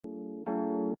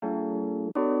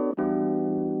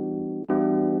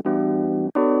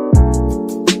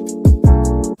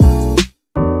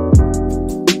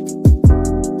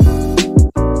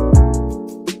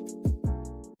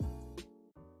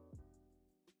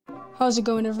How's it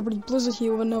going, everybody? Blizzard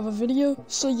here with another video.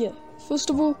 So yeah, first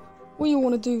of all, what you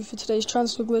want to do for today's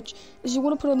transfer glitch is you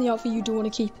want to put on the outfit you do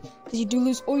want to keep, because you do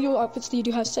lose all your outfits that you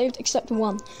do have saved except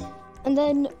one. And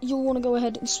then you'll want to go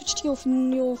ahead and switch to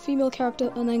your female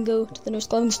character and then go to the nearest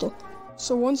clothing store.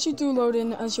 So once you do load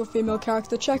in as your female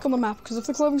character, check on the map, because if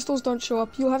the clothing stores don't show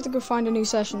up, you'll have to go find a new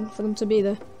session for them to be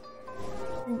there.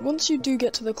 Once you do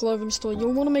get to the clothing store,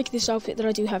 you'll want to make this outfit that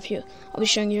I do have here. I'll be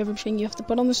showing you everything you have to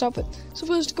put on this outfit. So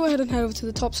first, go ahead and head over to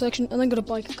the top section and then go to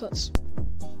biker cuts.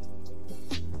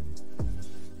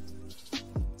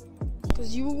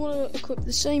 Because you will want to equip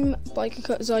the same biker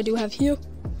cut as I do have here,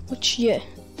 which, yeah,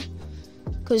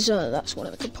 because that's one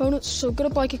of the components. So go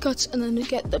to biker cuts and then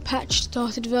get the patch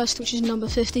started vest, which is number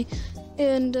 50.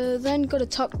 And then go to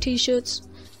tuck t-shirts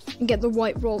and get the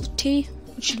white rolled tee,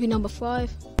 which should be number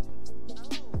 5.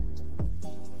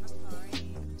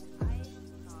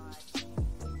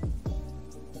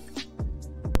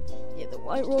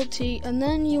 White rolled tee, and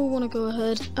then you'll want to go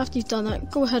ahead, after you've done that,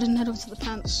 go ahead and head over to the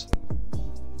pants.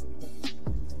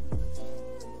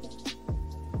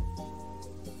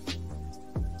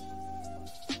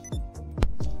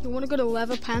 You want to go to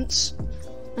leather pants,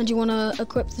 and you want to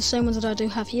equip the same ones that I do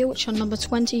have here, which are number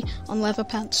 20 on leather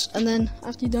pants. And then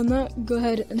after you've done that, go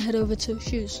ahead and head over to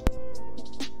shoes.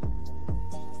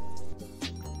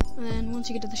 And then once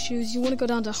you get to the shoes, you want to go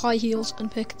down to high heels and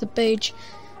pick the beige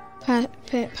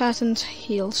patterned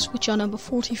heels, which are number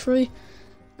 43.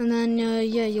 And then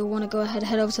yeah, you'll want to go ahead and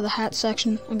head over to the hat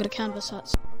section and go to canvas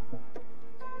hats.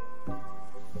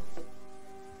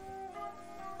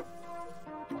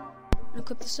 And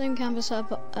equip the same canvas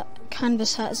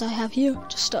hat as I have here,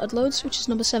 just started loads, which is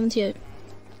number 78.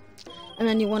 And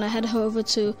then you want to head over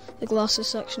to the glasses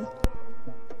section.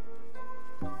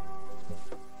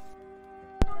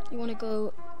 You want to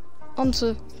go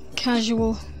onto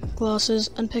casual glasses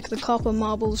and pick the copper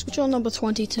marbles, which are number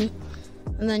 22,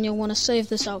 and then you'll want to save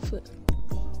this outfit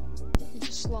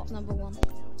into slot number 1.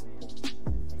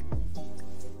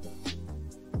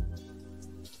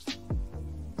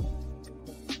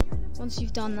 Once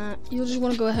you've done that, you'll just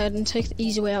want to go ahead and take the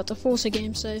easy way out to force a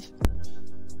game save.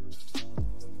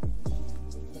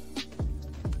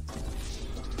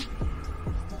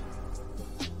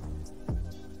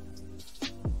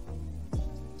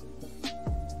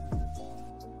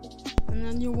 And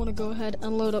then you'll want to go ahead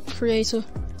and load up Creator.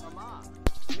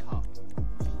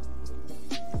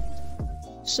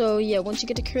 So yeah, once you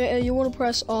get to Creator, you want to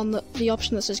press on the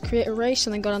option that says Create a Race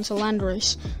and then go down to Land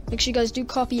Race. Make sure you guys do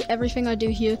copy everything I do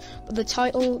here, but the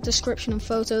title, description and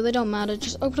photo, they don't matter.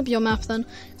 Just open up your map then,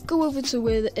 go over to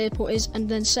where the airport is and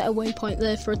then set a waypoint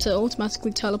there for it to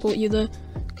automatically teleport you there,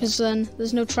 because then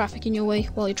there's no traffic in your way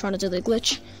while you're trying to do the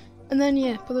glitch. And then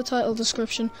yeah, put the title,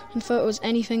 description and photo as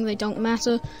anything, they don't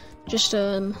matter. Just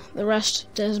the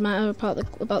rest doesn't matter about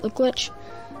the glitch.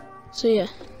 So yeah,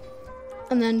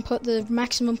 and then put the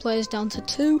maximum players down to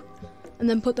 2, and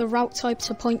then put the route type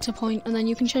to point, and then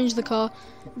you can change the car.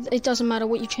 It doesn't matter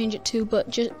what you change it to,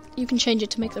 but you can change it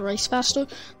to make the race faster.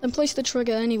 Then place the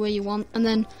trigger anywhere you want, and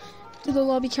then do the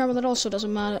lobby camera, that also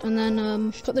doesn't matter. And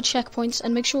then put the checkpoints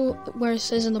and make sure where it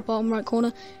says in the bottom right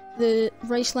corner, the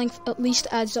race length at least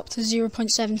adds up to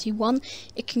 0.71.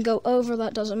 It can go over,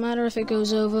 that doesn't matter. If it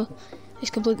goes over, it's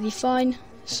completely fine.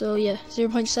 So yeah,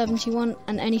 0.71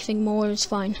 and anything more is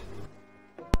fine.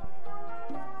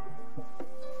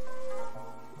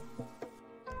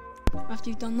 After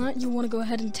you've done that, you'll want to go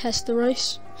ahead and test the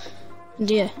race.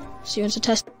 And yeah, so you want to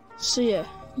test. So yeah,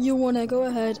 you want to go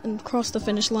ahead and cross the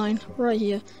finish line right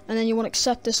here, and then you want to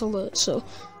accept this alert. So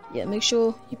yeah, make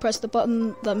sure you press the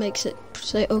button that makes it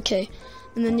say OK.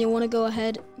 And then you want to go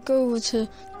ahead, go over to the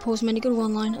pause menu, go to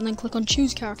online, and then click on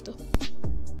choose character.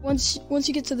 Once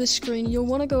you get to this screen, you'll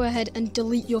want to go ahead and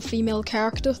delete your female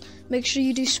character. Make sure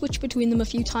you do switch between them a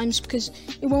few times, because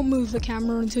it won't move the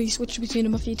camera until you switch between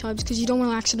them a few times, because you don't want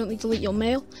to accidentally delete your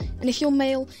male. And if your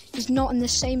male is not in the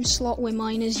same slot where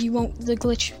mine is, the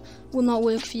glitch will not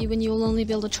work for you, and you'll only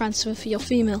be able to transfer for your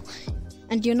female.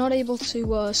 And you're not able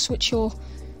to switch your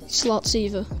slots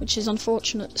either, which is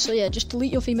unfortunate. So yeah, just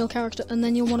delete your female character, and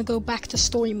then you'll want to go back to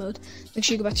story mode. Make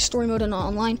sure you go back to story mode and not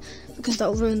online, because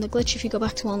that'll ruin the glitch if you go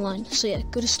back to online. So yeah,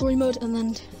 go to story mode and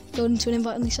then go into an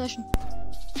invite only session.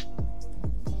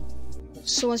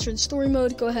 So once you're in story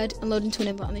mode, go ahead and load into an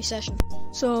invite only session.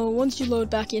 So once you load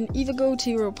back in, either go to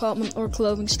your apartment or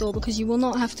clothing store, because you will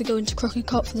not have to go into Crooked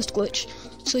Cop for this glitch.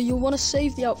 So you'll want to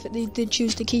save the outfit that you did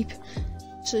choose to keep.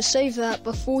 So save that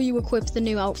before you equip the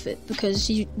new outfit, because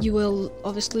you will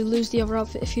obviously lose the other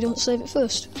outfit if you don't save it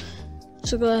first.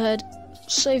 So go ahead,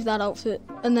 save that outfit,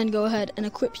 and then go ahead and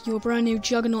equip your brand new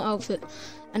Juggernaut outfit.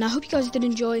 And I hope you guys did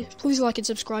enjoy. Please like and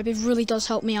subscribe, it really does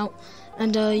help me out.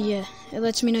 And yeah, it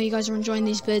lets me know you guys are enjoying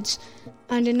these vids,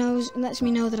 and it lets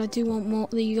me know that I do want more,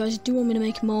 that you guys do want me to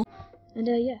make more. And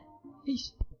yeah,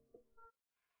 peace.